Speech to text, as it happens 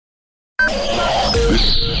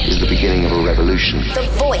This is the beginning of a revolution. The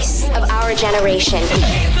voice of our generation.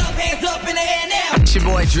 Hands up in the air now. It's your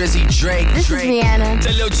boy Drizzy Drake. This is Rihanna.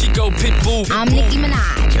 That Lil Chico Pitbull. I'm Nicki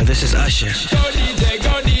Minaj. Yo, this is Usher. Go DJ,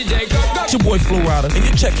 go DJ, go, go. It's your boy Flo Rida, and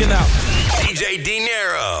you're checking out DJ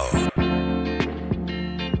Dinero.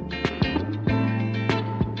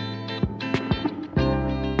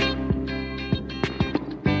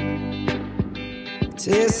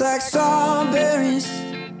 Tastes like strawberries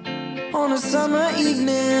on a summer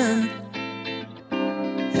evening,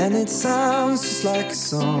 and it sounds just like a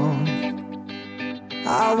song.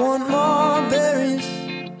 I want more berries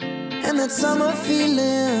and that summer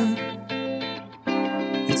feeling.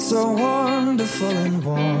 It's so wonderful and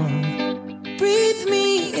warm. Breathe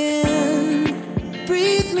me in,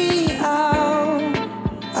 breathe me out.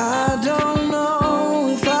 I don't know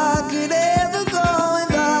if I could ever go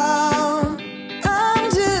without. I'm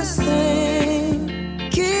just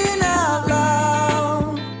thinking out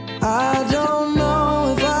loud. I don't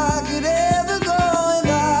know if I could ever go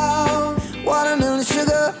without watermelon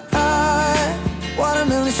sugar high,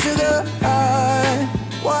 watermelon sugar high,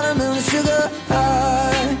 watermelon sugar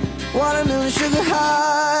high, watermelon sugar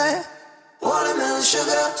high, watermelon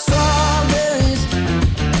sugar. Strawberries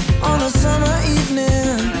on a summer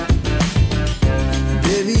evening.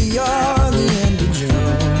 Baby, you're the end of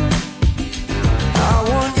June. I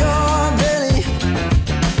want your belly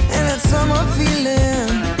and that summer feeling,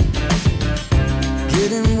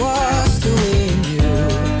 getting washed away in you.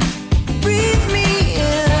 Breathe me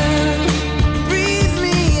in, breathe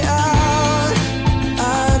me out.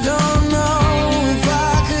 I don't know if I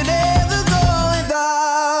could ever go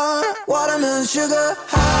without watermelon sugar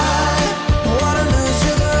high, watermelon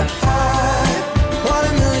sugar high,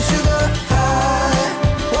 watermelon sugar high,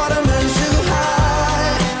 watermelon sugar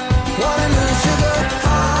high, watermelon sugar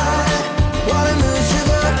high, watermelon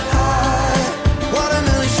sugar high,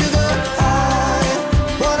 watermelon sugar high,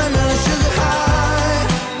 watermelon sugar high.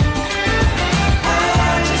 I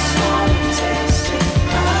just wanna taste it,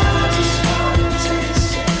 I just wanna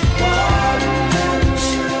taste it, watermelon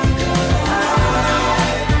sugar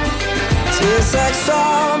high. Tastes like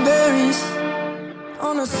strawberries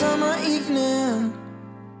on a summer evening,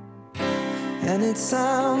 and it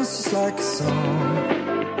sounds just like a song.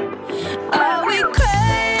 Are we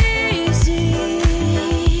crazy?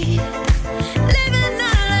 Living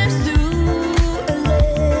our lives through a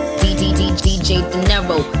lens. DJ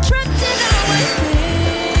Dinero. Trapped in our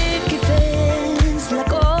picket fence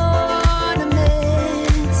like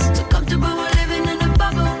ornaments. So comfortable we're living in a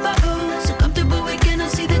bubble, bubble. So comfortable we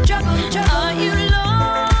cannot see the trouble. Are you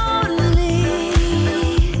lonely?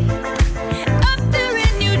 Up there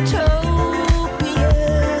in utopia,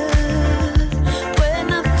 where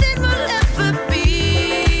nothing will ever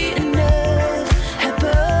be enough,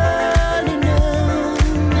 happen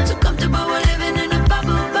enough. So comfortable we're living in a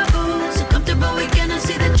bubble, bubble. So comfortable we cannot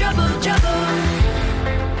see the trouble, trouble.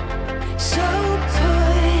 So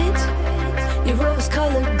put your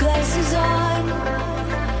rose-colored glasses on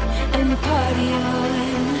and party on.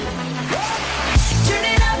 Turn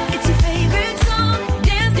it up, it's your favorite song.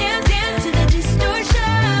 Dance, dance, dance to the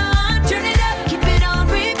distortion. Turn it up, keep it on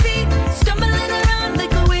repeat. Stumbling around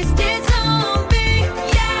like a wasted zombie.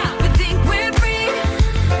 Yeah, we think we're free.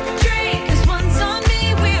 Drink, 'cause one's on me.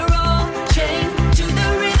 We're all chained to the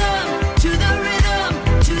rhythm, to the rhythm,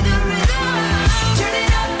 to the rhythm. Turn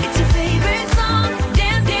it up, it's your favorite song.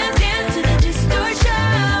 Dance, dance, dance to the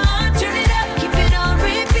distortion. Turn it up, keep it on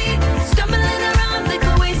repeat. Stumbling around like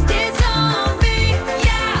a wasted zombie.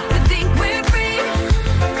 Yeah, we think we're free.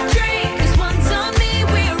 Drink, 'cause one's on me.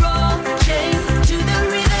 We're all chained to the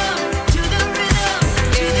rhythm, to the rhythm,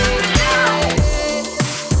 to the rhythm.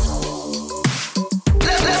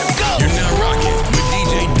 Let's go. You're now rocking with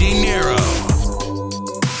DJ Dinero.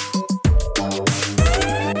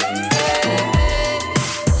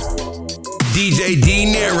 DJ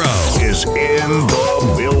Dinero is in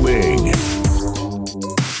the building.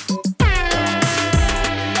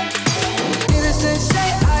 Needless to say,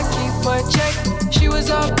 I keep a check. She was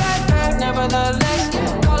all bad, bad, nevertheless.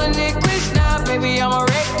 Calling it quits now, baby, I'm a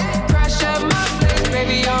wreck. Crash at my place,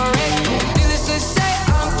 baby, I'm a wreck. Needless to say,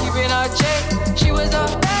 I'm keeping a check. She was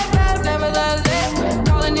all bad, bad, nevertheless.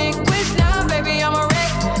 Calling it quits now, baby, I'm a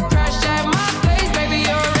wreck. Crash at my place, baby,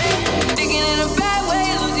 you're a wreck. Digging in a bad way,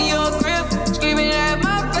 losing your grip. Screaming at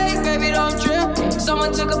my face, baby, don't trip.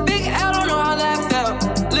 Someone took a big L, don't know how that felt.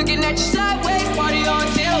 Looking at you sideways, party on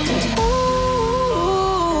tilt.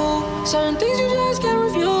 Ooh, certain things you just can't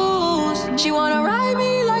refuse. She wanna ride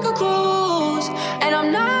me like a cruise, and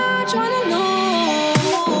I'm not trying to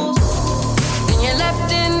lose. Then you're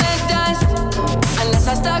left in the dust, unless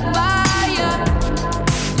I stuck by you.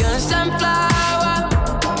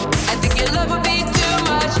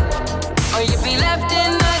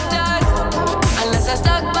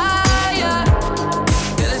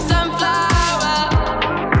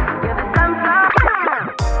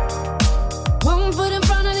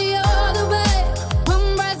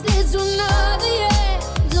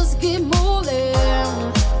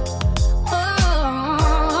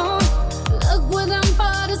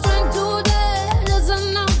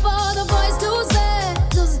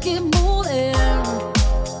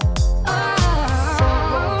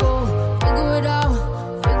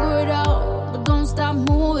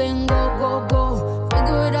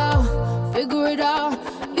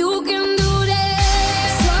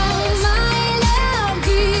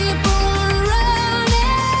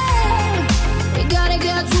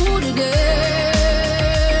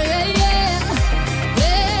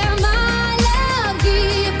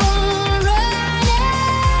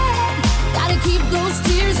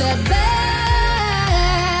 at bay.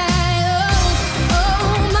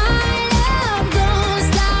 Oh, my love, don't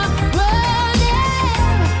stop running.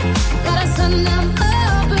 Gotta send them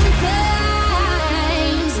up in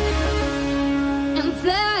flames. In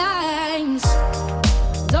flames.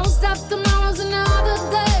 Don't stop, tomorrow's another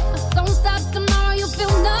day. Don't stop, tomorrow you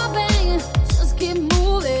feel nothing. Just keep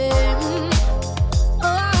moving.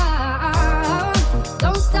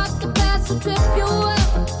 Don't stop, the past will trip you up.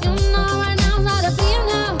 You know right now how to be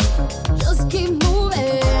now. Just keep moving.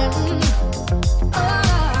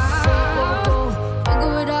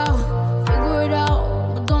 Figure it out,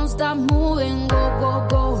 but don't stop moving. Go, go,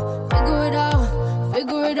 go.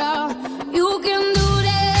 Figure it out, you can do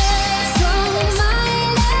this. So my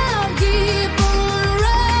love, keep on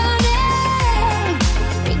running.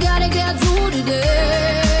 We gotta get through today.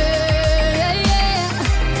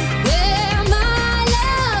 Yeah, my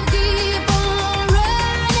love, keep on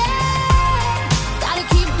running. Gotta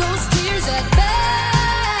keep those tears at bay.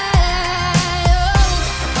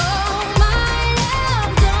 Oh, my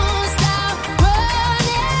love, don't stop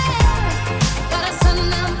running. Gotta send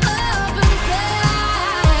them up in flames.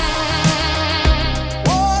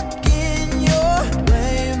 Walk in your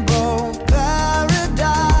rainbow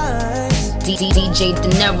paradise. DJ De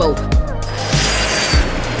Niro.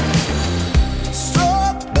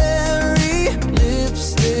 Strawberry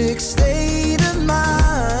lipstick state of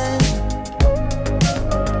mind.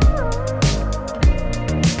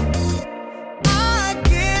 I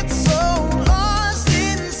get so lost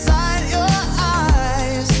inside your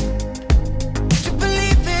eyes. You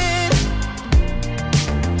believe it.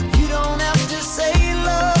 You don't have to say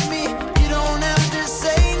love me. You don't have to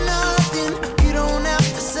say nothing. You don't have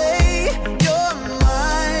to say you're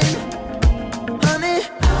mine, honey.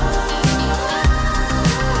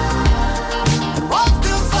 Walk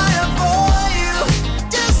through fire for you.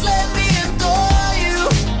 Just let me adore you,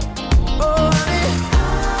 oh honey.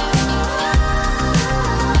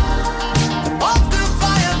 Walk through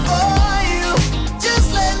fire for you. Just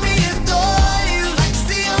let me adore you. Like it's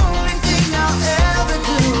the only thing I'll ever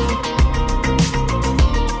do.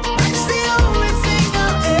 Like it's the only thing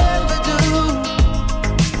I'll ever do.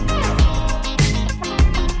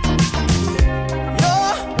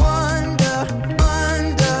 You're wonder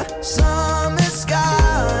under summer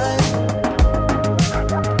sky.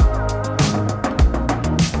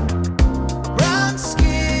 Brown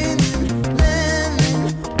skin, lemon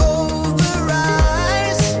over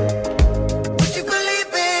eyes. Would you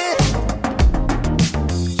believe it?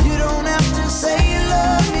 You don't have to say you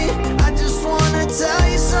love me. I just wanna tell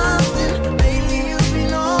you something. Lately you've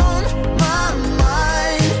been on my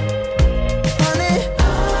mind, honey.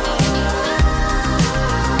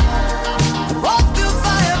 Walk through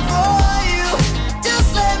fire for you. Just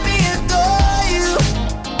let me adore you,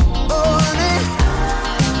 oh honey.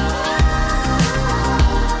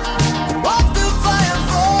 Walk through fire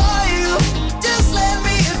for you. Just let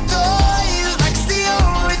me adore you. Like it's the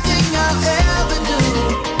only thing I'll ever do.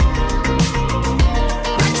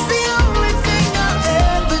 Like it's the only thing I'll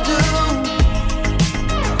ever do.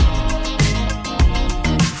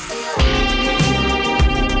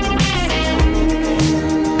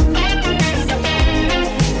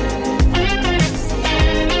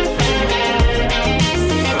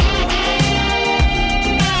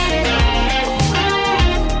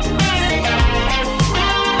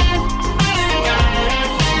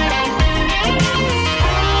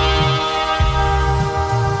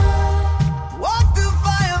 Walk through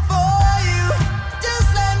fire for you. Just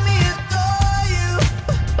let me adore you.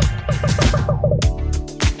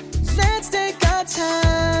 Let's take our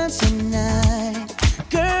time tonight,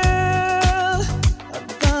 girl.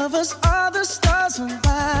 Above us, all the stars are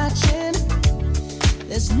watching.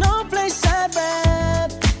 There's no place I'd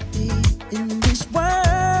rather be in this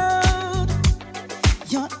world.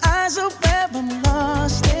 Your eyes are where I'm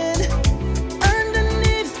lost in.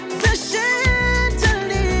 Underneath the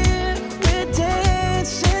chandelier, we're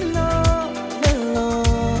dancing all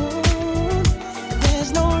alone.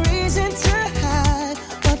 There's no reason to hide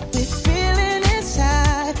what we're feeling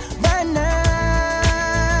inside right now.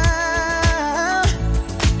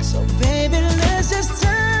 So baby, let's just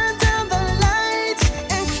turn down the lights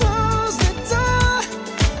and close the door.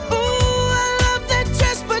 Ooh, I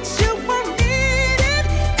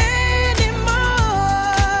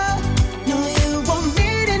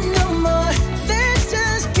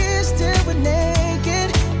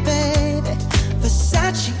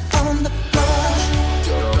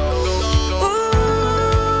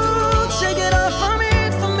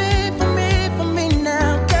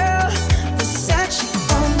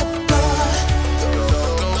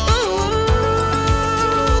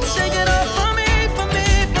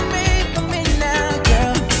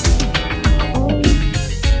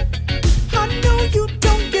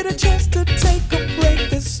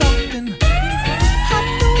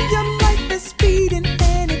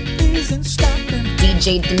isn't stopping.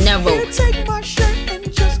 DJ De Niro. Here, take my shirt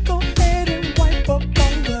and just go ahead and wipe up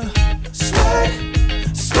on the sweat,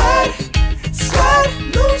 sweat, sweat.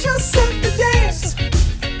 Lose yourself to dance.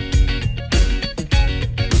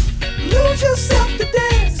 Lose yourself to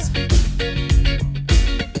dance.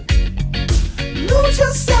 Lose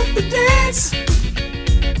yourself to dance.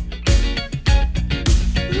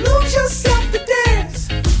 Lose yourself to dance.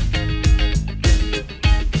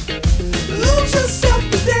 Lose yourself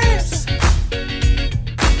to dance.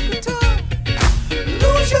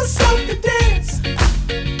 Lose yourself to dance.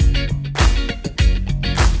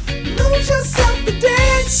 Lose yourself to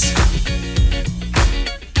dance.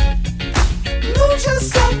 Lose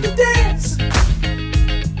yourself to dance.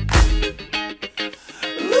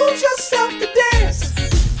 Lose yourself to dance.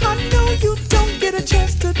 I know you don't get a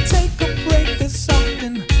chance to take a break this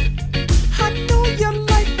often. I know your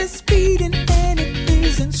life is speeding and it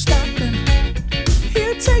isn't stopping.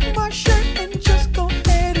 Here, take my shirt and just go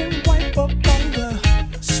ahead and wipe up on the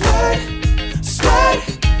sweat, sweat,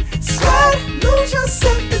 sweat. Lose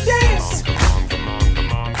yourself to dance.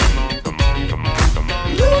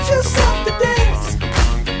 Lose yourself to dance.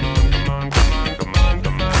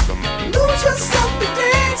 Lose yourself to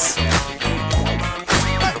dance.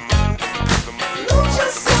 Lose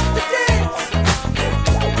yourself to dance.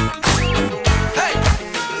 Hey,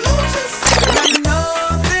 lose yourself.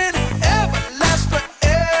 Nothing ever lasts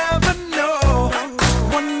forever, no.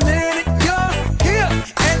 1 minute you're here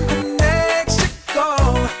and the next you're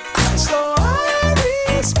gone. So I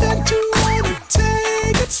expect you to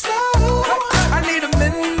take it slow. I need a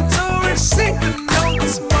mental receipt to know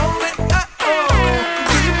this moment I own.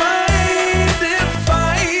 Do you mind if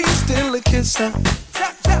I steal a kiss? A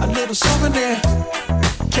little souvenir.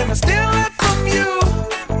 Can I steal it from you?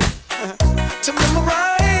 To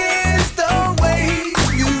memorize the way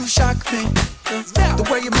you shock me, the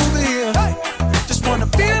way you move it here. Just wanna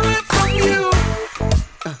feel it from you.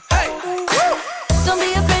 Hey, Don't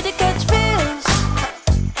be afraid to catch feels.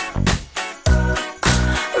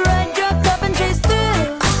 Ride your cup and chase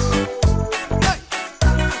thrills.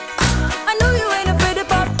 I know you ain't afraid to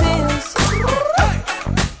pop pills.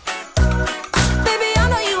 Baby, I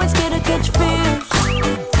know you ain't scared to catch feels.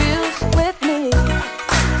 Feels with me.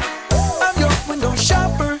 I'm your window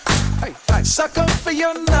shopper. Sucker for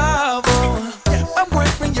your novel. I'm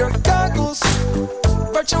wearing your goggles.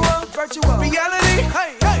 Virtual reality.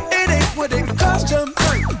 It ain't what it cost you.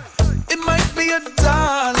 It might be $1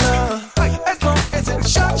 as long as it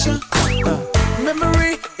shocks you.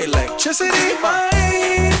 Memory, electricity.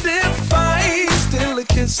 Mind if I steal a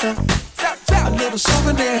kiss? A little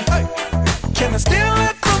souvenir. Can I steal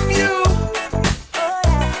it from you?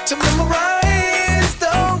 To memorize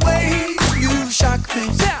the way you shock me,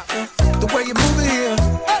 the way you move it here.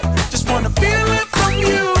 Just wanna feel it from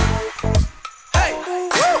you. Hey,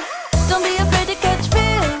 Don't be afraid to catch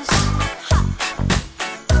feels.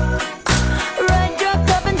 Ride your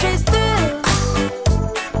cup and chase thrills.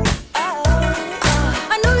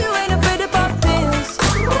 I know you ain't afraid to pop pills.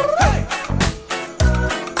 hey,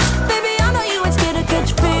 Baby, I know you ain't scared to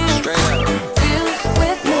catch feels. Feels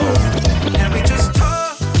with me. can we just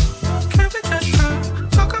talk? Can we just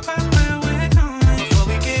talk about where we're going before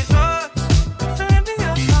we get lost? So empty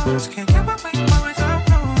ourselves, can't get away without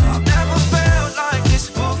knowing. I've never felt like this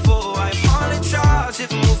before. I apologize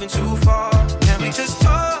if I'm moving too far. Can we just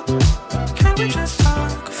talk? Can we just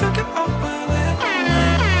talk? Figure out where we're going.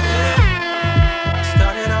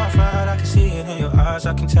 Started off right, I can see it in your eyes.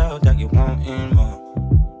 I can tell that you wanting more.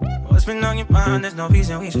 What's been on your mind? There's no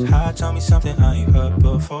reason we should hide. Tell me something I ain't heard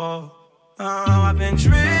before. Oh, I've been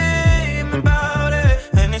dreaming about it,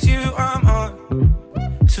 and it's you I'm on.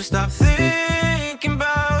 So stop thinking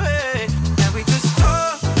about it. Can we just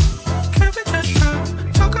talk? Can we just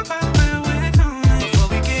talk about where we're going before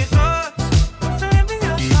we get lost? So empty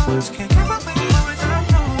ourselves, can't get away without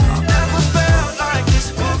knowing. I've never felt like this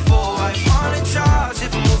before. I apologize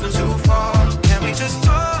if I'm moving too far. Can we just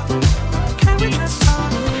talk? Can we just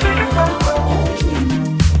talk?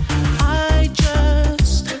 I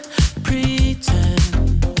just pretend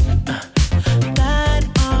that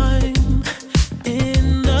I'm in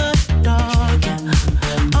the dark.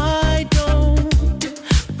 I don't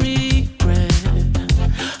regret,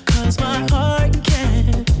 'cause my heart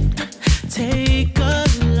can't take a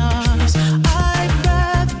loss. I'd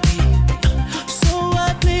rather be so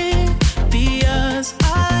oblivious.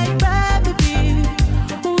 I'd rather be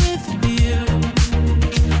with you.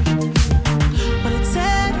 When it's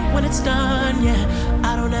said, when it's done, yeah,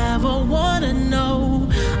 I don't ever wanna know.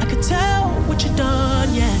 I could tell what you've done,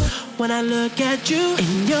 yeah, when I look at you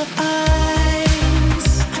in your eyes.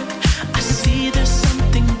 I see there's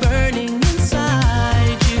something burning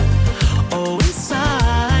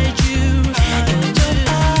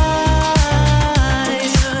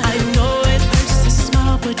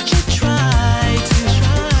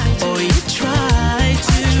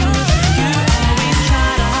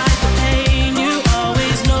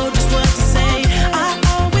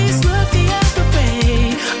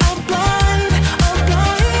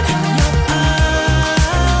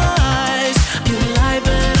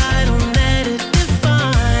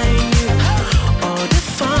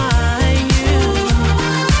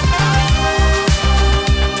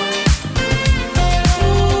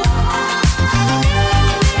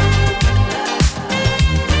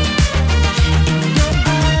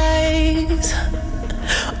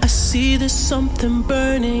see there's something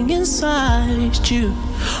burning inside you.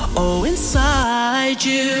 Oh, inside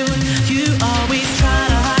you. You always try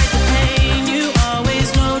to hide the pain. You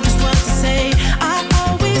always know just what to say. I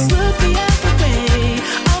always look the other way.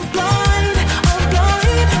 I'm blind, I'm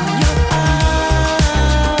blind. Your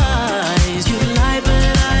eyes, you lie, but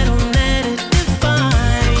I don't let it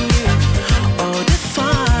define you. Oh,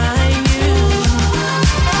 define you.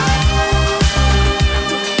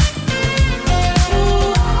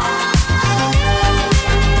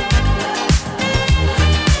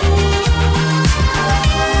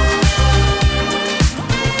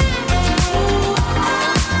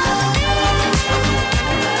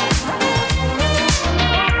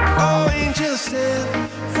 Oh, angel sent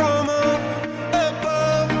from up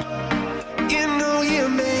above. You know you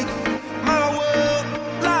make my world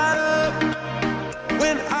light up.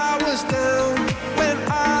 When I was down, when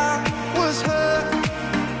I was hurt,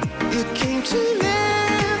 you came to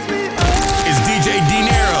lift me up. It's DJ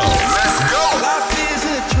Dinero. Let's go. Life is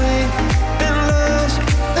a drink and love's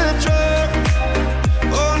a drug.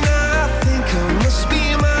 Oh, now I think I must be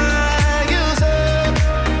miles up.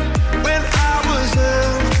 When I was a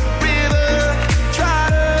river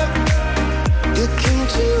dried up, you came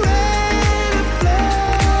to rain and flood.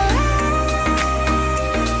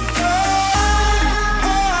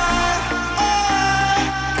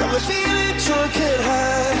 Got me feeling drunk and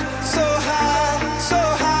high, so high, so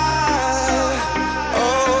high.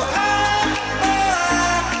 Oh,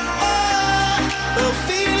 I'm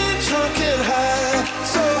feeling drunk and high,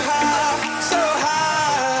 so high, so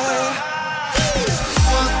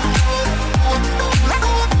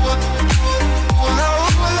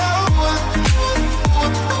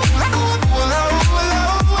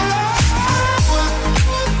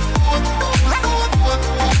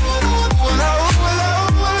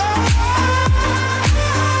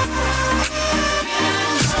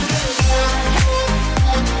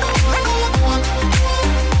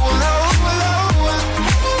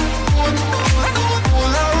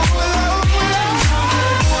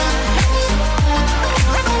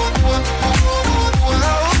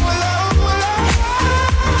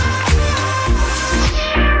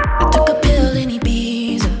I took a pill in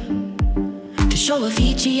Ibiza to show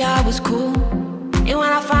Avicii I was cool. And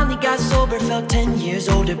when I finally got sober, felt 10 years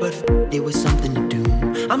older, but it was something to do.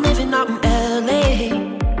 I'm living out in LA.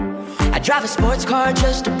 I drive a sports car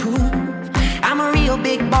just to prove I'm a real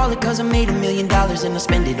big baller, cause I made $1 million and I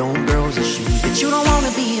spend it on girls and shoes. But you don't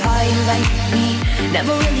wanna be high like me,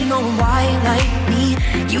 never really knowing why like me.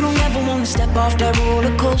 You don't ever wanna step off that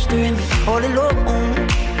roller coaster and be all alone.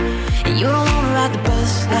 And you don't wanna ride the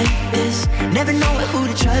bus like this, never know who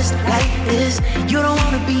to trust like this. You don't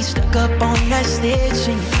wanna be stuck up on that stage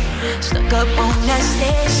singing, stuck up on that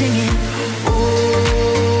stage singing.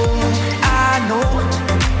 Oh, I know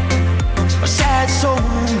a sad soul,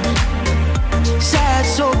 sad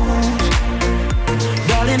souls,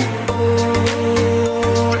 darling.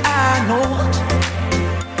 All I know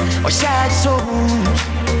are sad souls,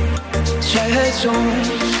 sad souls.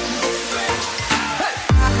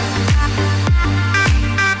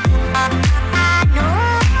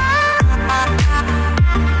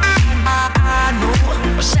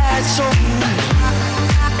 Sad souls.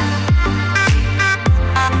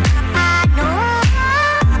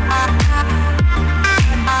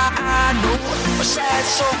 I know a sad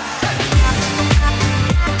soul.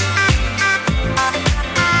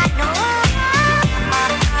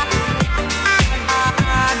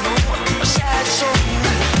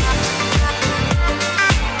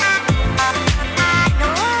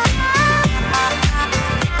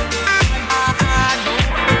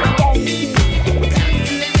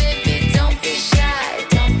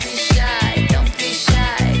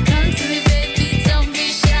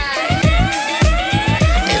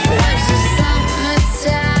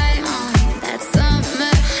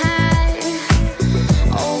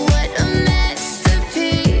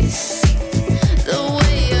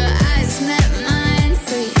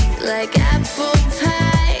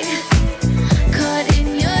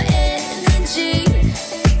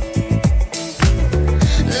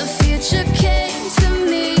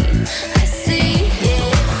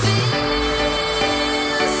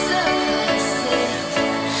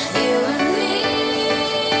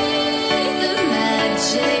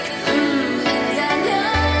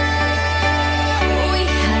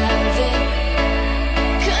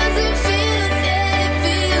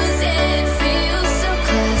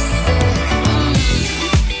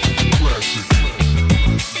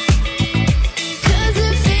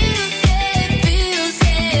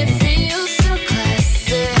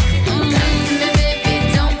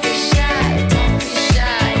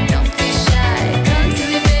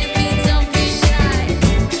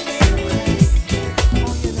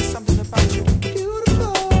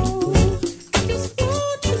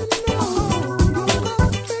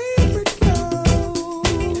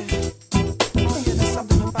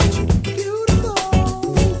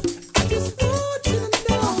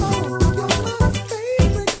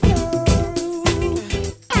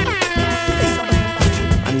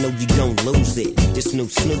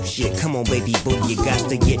 bullshit. Come on, baby boo, you got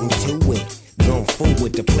to get into it. Going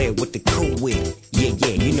forward to play with the cool wit. Yeah,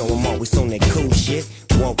 you know I'm always on that cool shit.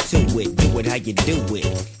 Walk to it, do it how you do it.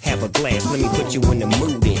 Have a glass, let me put you in the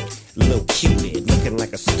mood. Little cutie, looking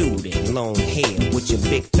like a student. Long hair with your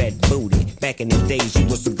big fat booty. Back in the days, you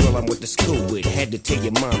was the girl I went to school with. Had to tell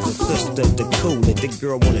your mom and sister to cool it. The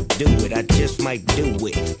girl wanna do it, I just might do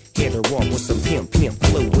it. Hit her off with some pimp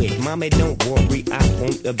fluid. Mommy, don't worry, I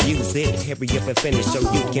won't abuse it. Hurry up and finish so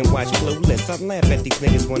you can watch Clueless. I laugh at these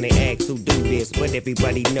niggas when they ask who do this, but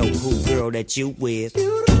everybody know who girl that you with.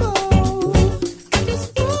 Beautiful. I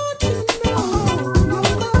just want you to know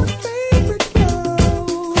you're my favorite girl.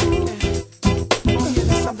 Oh yeah,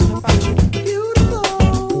 there's something about you.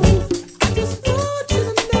 Beautiful. I just want you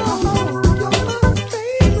to know you're my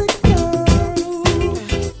favorite girl.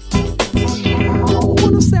 I don't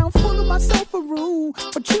wanna sound full of myself or rude,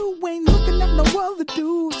 but you ain't looking at no other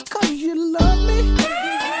dudes 'cause you love me.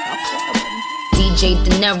 DJ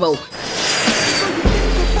De Niro.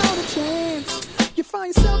 You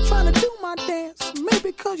find yourself trying to do my dance,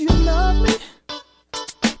 maybe 'cause you love me.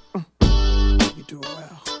 You do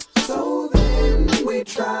well. So then we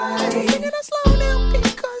try. Singing it slow down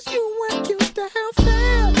because you weren't used to how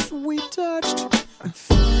fast we touched.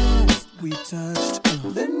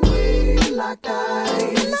 Then we locked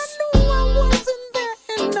eyes. And I knew I wasn't there,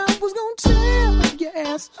 and I was gonna tear your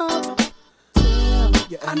ass up.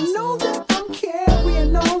 I know that I'm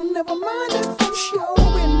carrying on, never mind if I'm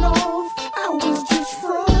showing off. I was just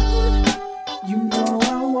frontin'. You know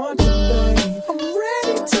I want you, babe. I'm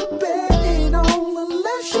ready to bet it on,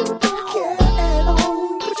 unless you don't care at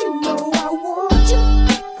all. But you know I want you.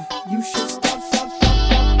 You should stop.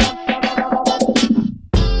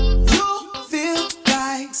 You feel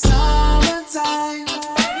like summertime.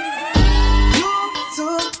 You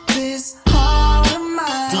took this heart of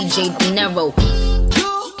mine. DJ De Niro.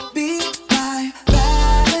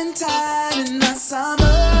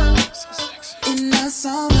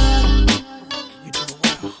 So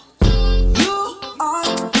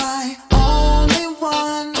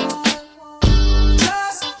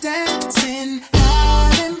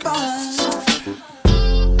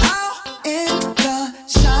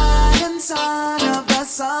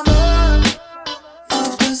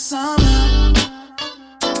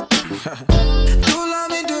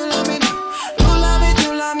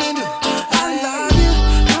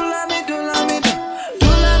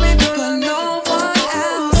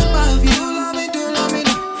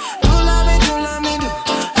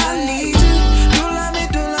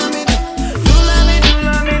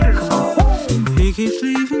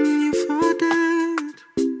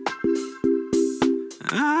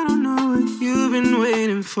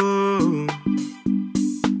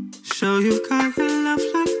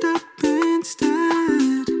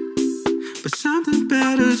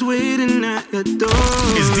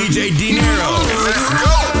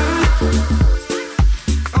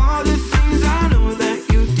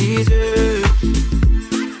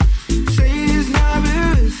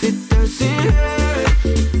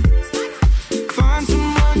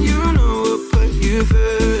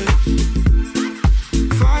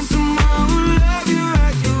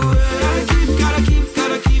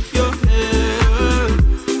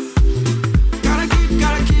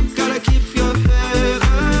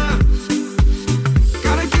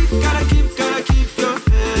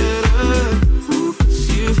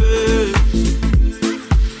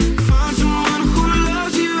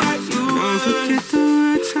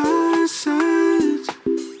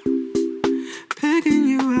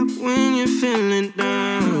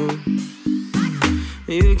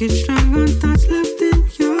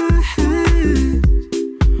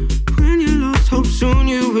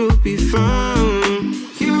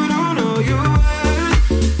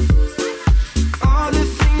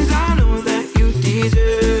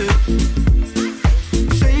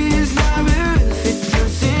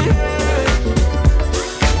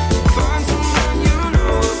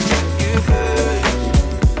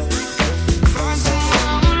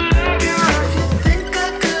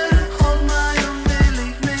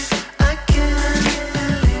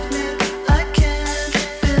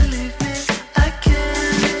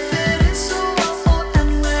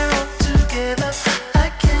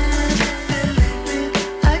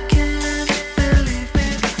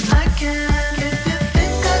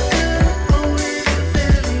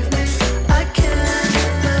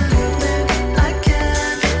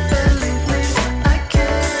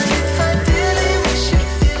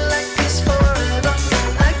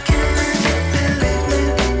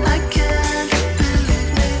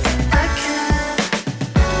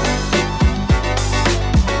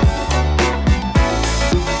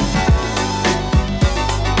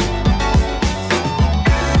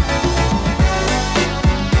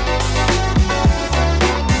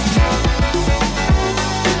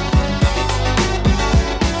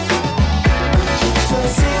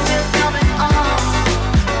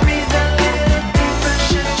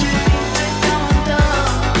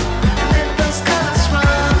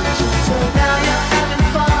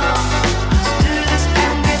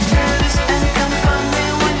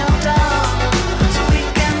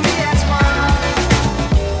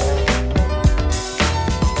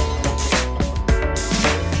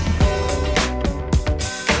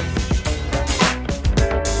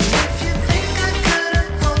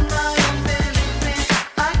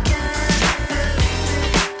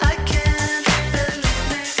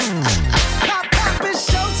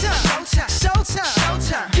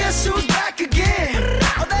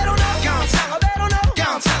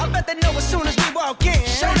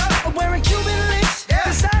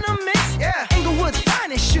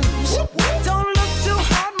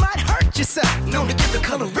the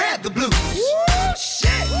color red, the blue. Woo,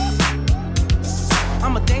 shit.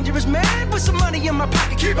 I'm a dangerous man with some money in my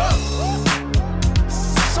pocket. Keep up.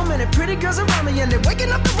 So many pretty girls around me and they're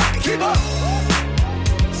waking up the rocket. Keep up.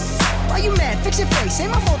 Why you mad? Fix your face.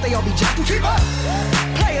 Ain't my fault they all be jocking. Keep up.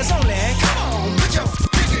 Players only. Come on, put your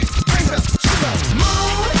pinky rings up to the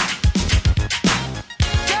moon.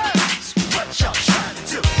 Girls, what y'all trying to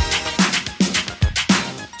do?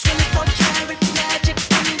 24 karat magic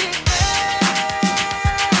in the air.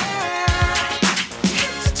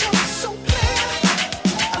 Head to toe so clear.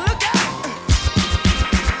 Look out.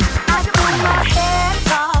 I do my head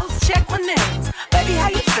toss, check my nails. Baby, how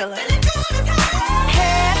you feeling?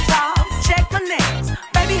 Head toss, check my nails.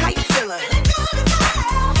 Baby, how you feeling?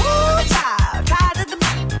 Woo, child, tired of the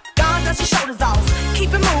gone, dust your shoulders off.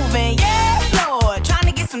 Keep it moving, yes, Lord. Trying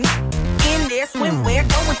to get some in there, swimwear,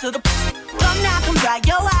 going to the. Come now, come dry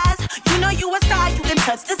your eyes. You know you a star, you can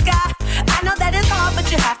touch the sky. I know that it's hard, but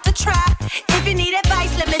you have to try. If you need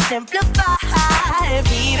advice, let me simplify. If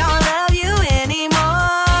he don't love you anymore,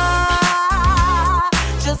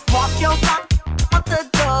 just walk your talk out the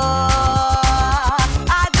door.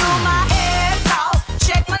 I do my head toss,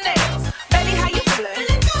 check my nails. Baby, how you feeling?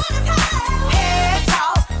 Head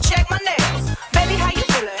toss, check my nails. Baby, how you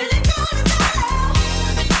feeling?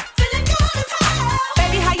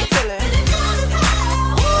 Baby, how you feeling?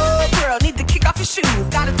 Ooh, girl, need to kick off your shoes.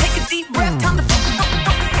 Gotta take a deep breath, time to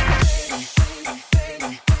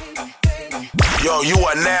Yo, you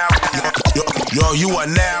are now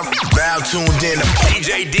tuned in to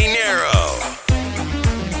DJ Dinero.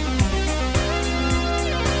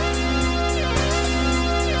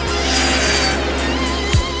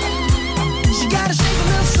 She gotta shake a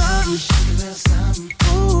little something.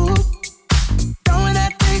 Ooh, throwing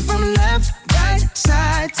that thing from left, right,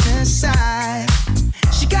 side to side.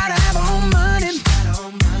 She gotta have her own money.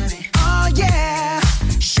 Oh yeah.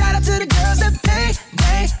 Shout out to the girls that pay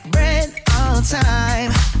rent on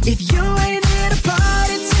time. If you ain't here to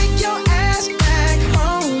party, take your ass back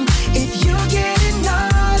home. If you getting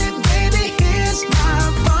naughty, baby, here's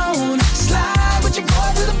my phone. Slide with your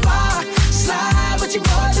boy to the bar. Slide with your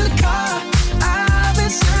boy to the car. I've been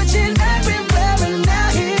searching everywhere and now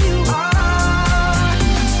here you are.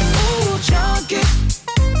 Ooh, junkie.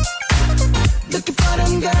 Looking for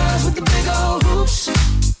them girls with the big old hoops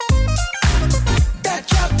that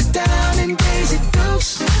drop it down and Daisy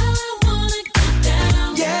Dukes.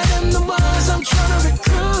 Yeah, them the ones I'm tryna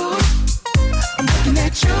recruit. I'm looking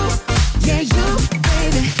at you, yeah, you,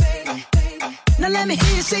 baby. Now let me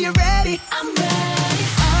hear you say you're ready. I'm ready.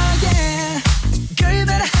 Oh yeah, girl, you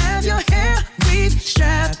better have your hair weave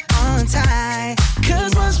strapped on tight.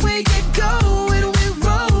 'Cause once we get going, we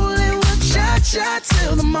rollin', we'll cha-cha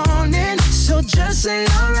till the morning. So just say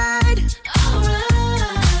alright.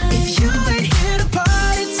 If you ain't here to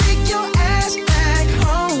party, take your ass back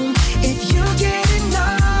home. If you getting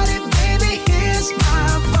naughty, baby, here's my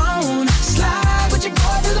phone. Slide with your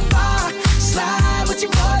boy to the bar. Slide with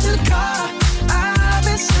your boy to the car. I've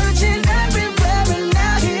been searching everywhere and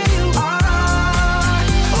now here you are.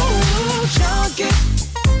 Ooh, junkie.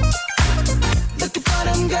 Looking for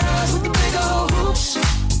them girls with the big old hoops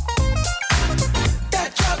that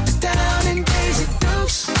drop it down in Daisy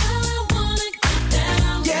Dukes.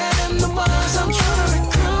 Yeah, them the ones I'm tryna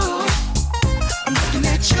recruit. I'm looking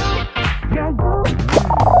at you.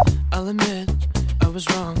 I'll admit I was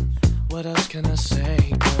wrong. What else can I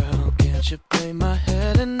say, girl? Can't you play my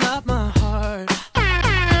head and not my heart?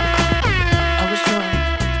 I was drunk,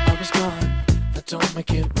 I was gone. That don't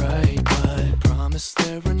make it right, but promise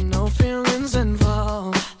there were no feelings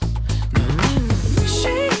involved. No.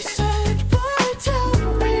 She said, boy, tell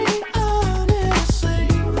me honestly,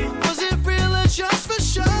 was it real or just for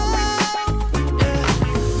show? Yeah.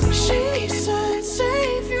 She said,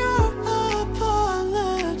 save your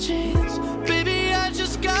apologies. Baby, I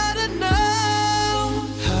just gotta know.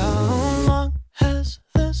 How long has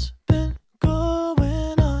this been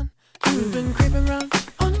going on? You've been creeping around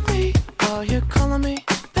on me while you're calling me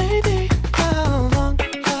baby. How long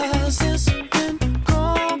has this been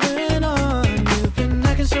going on? You've been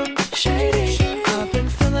acting so shady. I've been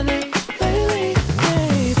feeling it lately,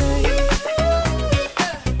 baby.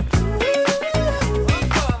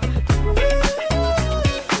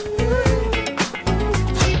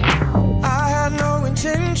 I had no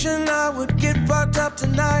intention I would get fucked up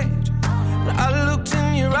tonight. But I looked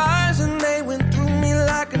in your eyes and they went through me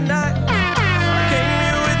like a knife. I came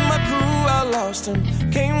here with my crew, I lost him.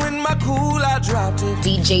 Came with my cool, I dropped it.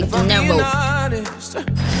 DJ If I'm Dinero. being honest, I'm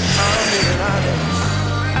being honest.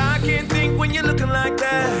 I can't think when you're looking like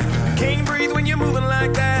that. Can't breathe when you're moving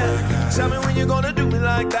like that. Tell me when you're gonna do me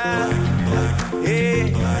like that. Yeah,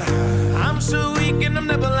 I'm so weak and I'm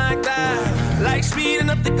never like that. Like speed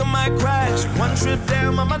and I think I might crash. One trip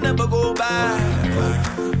down, I might never go back.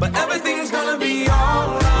 But everything's gonna be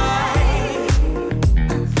alright.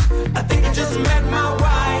 I think I just met my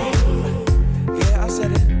wife. Yeah, I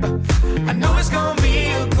said it. I know it's gonna be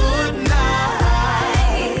a good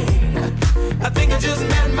night. I think I just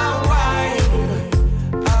met my wife.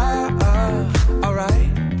 Alright.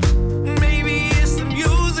 Maybe it's the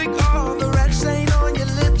music or the red stain on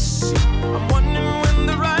your lips. I'm wondering when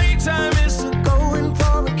the right time is to go in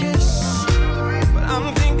for a kiss. But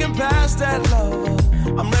I'm thinking past that, love.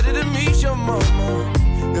 I'm ready to meet your mama.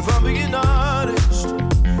 If I'm being honest,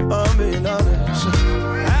 I'm being honest.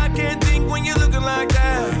 I can't think when you're looking like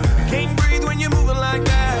that. Can't breathe when you're moving like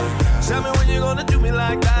that. Tell me when you're gonna do me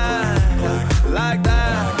like that. Like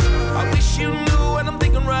that. I wish you knew what I'm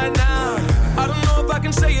thinking right now. I don't know if I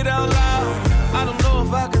can say it out loud. I don't know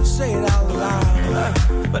if I can say it out loud.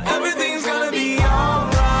 But everything's gonna be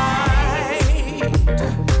alright.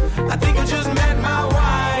 I think I just met my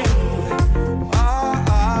wife.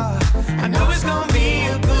 I know it's gonna be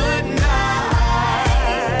a good night.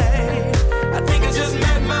 I think I just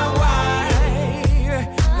met my wife.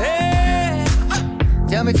 Hey.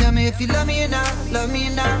 Tell me if you love me or not, love me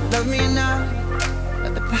or not, love me or not.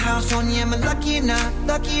 At the house on you, am I lucky or not,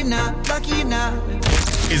 lucky or not, lucky or not?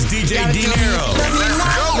 It's DJ Dinero. Love me or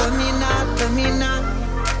not, love me or not, love me or not.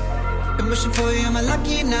 Been wishing for you, am I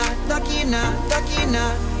lucky or not, lucky or not, lucky or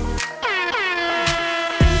not?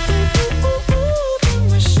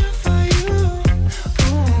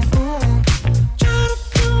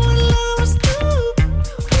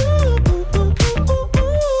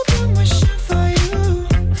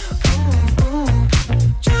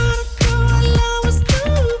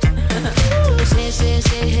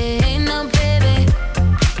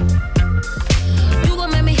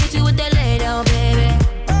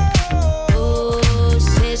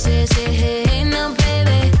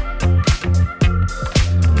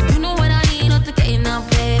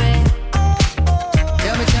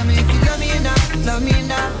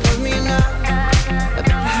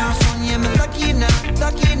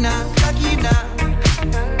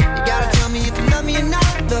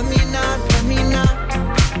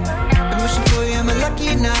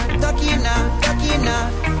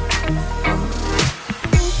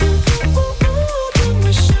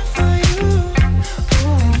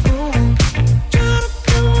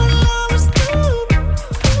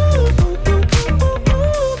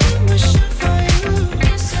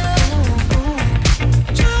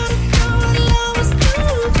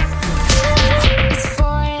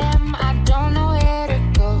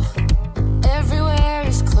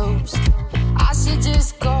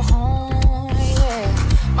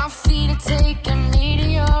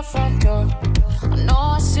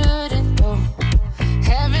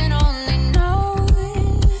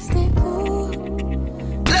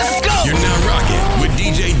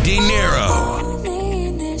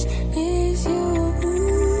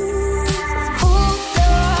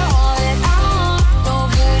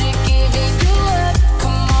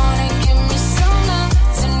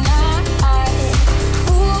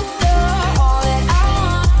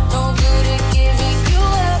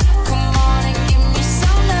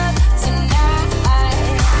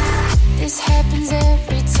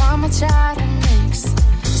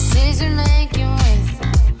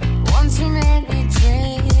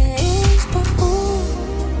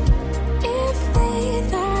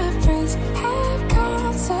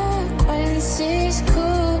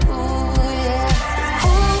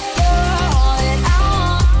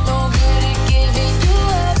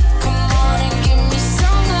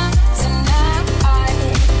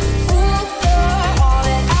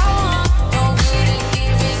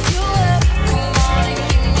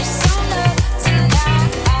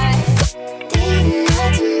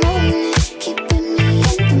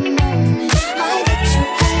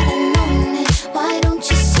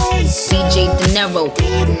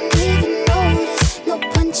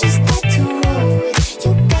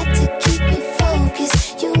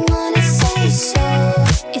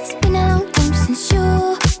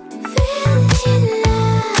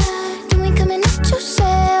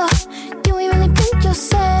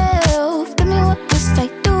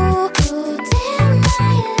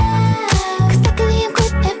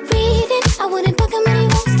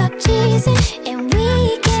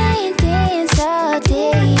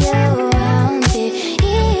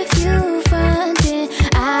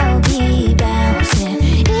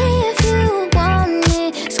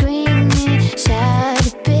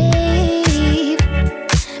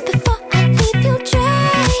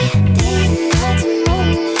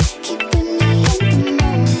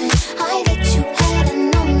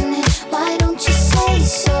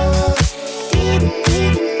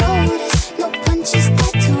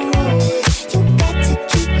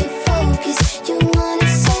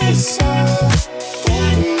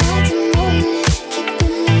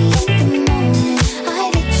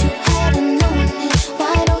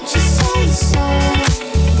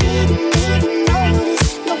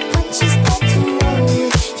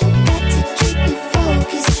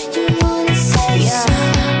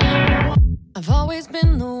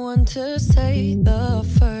 one to say the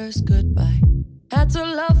first goodbye. Had to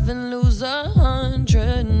love and lose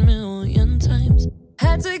 100 million times.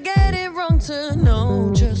 Had to get it wrong to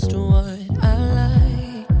know just what I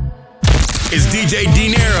like. It's DJ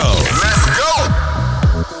Dinero. Let's go!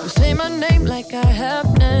 You say my name like I have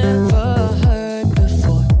never heard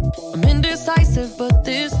before. I'm indecisive, but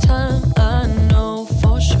this time I know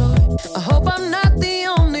for sure. I hope I'm not the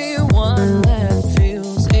only one that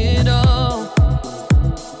feels it all.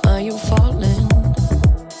 Are you falling?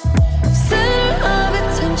 Center of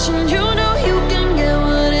attention, you know you can get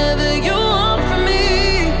whatever you want from me.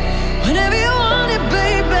 Whenever you want it,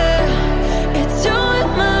 baby. It's you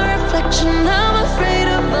and my reflection. I'm afraid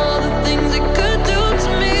of all the things it could do to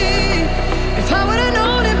me. If I would've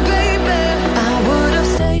known it, baby, I would've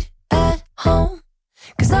stayed at home.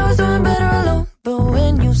 'Cause I was doing better alone. But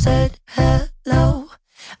when you said hello,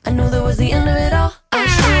 I knew that was the end of it all. I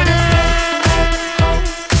should've stayed at home.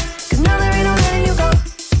 'Cause now there ain't no letting you go.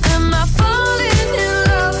 Am I falling in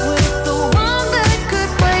love with the one that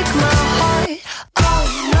could break my heart? Oh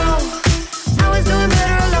no, I was doing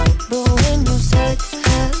better alone. But when you said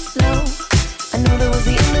hello, I knew that was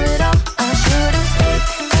the end of it all. I should've stayed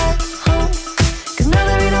at home. 'Cause now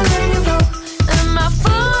there ain't no letting you go. Am I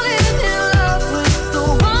falling in love with the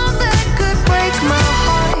one that could break my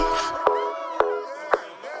heart?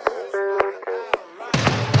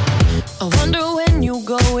 I wonder when you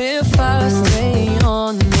go if I stay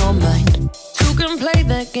on your mind. Two can play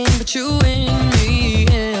that game, but you win me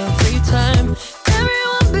every time.